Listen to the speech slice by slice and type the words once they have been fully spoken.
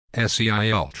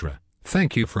SEI-Ultra,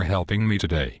 thank you for helping me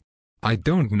today. I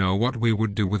don't know what we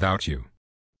would do without you.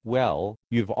 Well,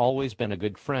 you've always been a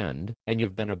good friend, and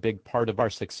you've been a big part of our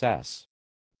success.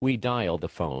 We dial the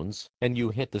phones, and you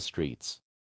hit the streets.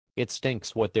 It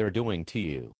stinks what they're doing to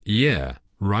you. Yeah,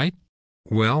 right?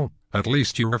 Well, at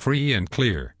least you're free and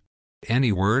clear.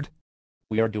 Any word?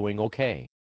 We are doing okay.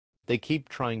 They keep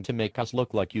trying to make us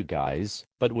look like you guys,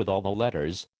 but with all the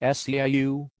letters,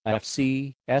 SEIU,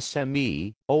 FC,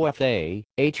 SME, OFA,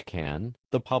 HCAN,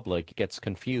 the public gets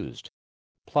confused.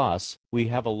 Plus, we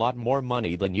have a lot more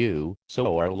money than you,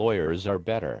 so our lawyers are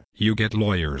better. You get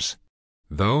lawyers.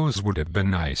 Those would have been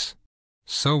nice.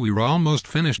 So we're almost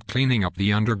finished cleaning up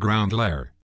the underground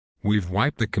lair. We've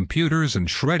wiped the computers and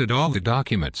shredded all the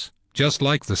documents, just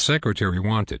like the secretary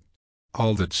wanted.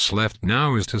 All that's left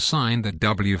now is to sign the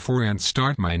W-4 and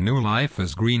start my new life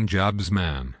as Green Jobs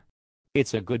man.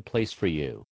 It's a good place for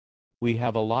you. We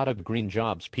have a lot of green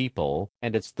jobs people,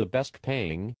 and it's the best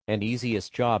paying and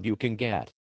easiest job you can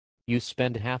get. You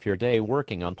spend half your day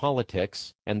working on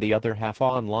politics, and the other half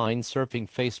online surfing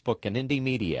Facebook and indie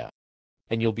media.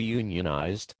 And you'll be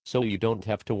unionized, so you don't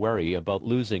have to worry about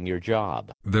losing your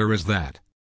job. There is that.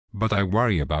 But I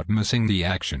worry about missing the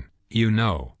action, you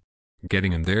know.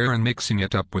 Getting in there and mixing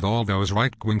it up with all those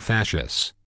right-wing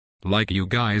fascists. Like you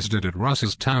guys did at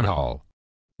Russ's town hall.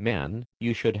 Man,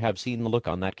 you should have seen the look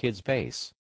on that kid's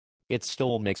face. It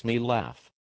still makes me laugh.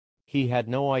 He had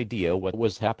no idea what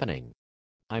was happening.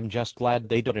 I'm just glad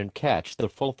they didn't catch the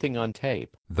full thing on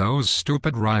tape. Those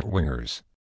stupid right-wingers.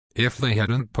 If they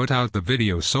hadn't put out the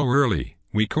video so early,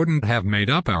 we couldn't have made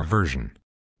up our version.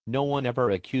 No one ever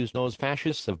accused those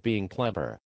fascists of being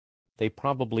clever. They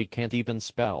probably can't even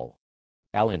spell.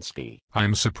 Alinsky.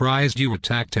 I'm surprised you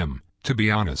attacked him, to be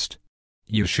honest.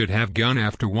 You should have gone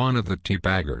after one of the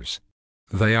teabaggers.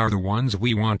 They are the ones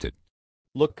we wanted.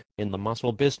 Look, in the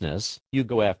muscle business, you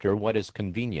go after what is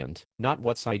convenient, not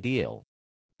what's ideal.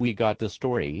 We got the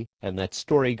story, and that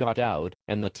story got out,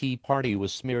 and the Tea Party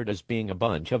was smeared as being a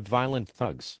bunch of violent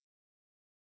thugs.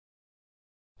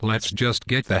 Let's just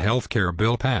get the healthcare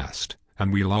bill passed,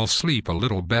 and we'll all sleep a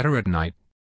little better at night.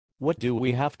 What do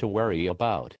we have to worry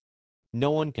about? No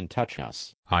one can touch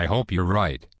us. I hope you're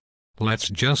right. Let's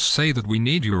just say that we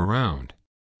need you around.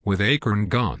 With ACORN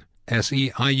gone,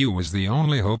 SEIU is the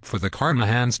only hope for the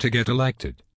Carnahans to get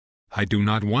elected. I do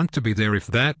not want to be there if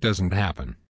that doesn't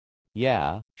happen.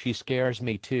 Yeah, she scares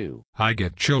me too. I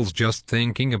get chills just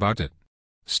thinking about it.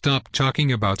 Stop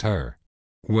talking about her.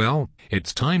 Well,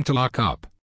 it's time to lock up.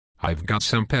 I've got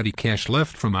some petty cash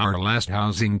left from our last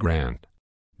housing grant.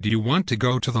 Do you want to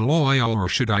go to the loyal or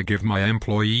should I give my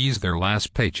employees their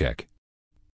last paycheck?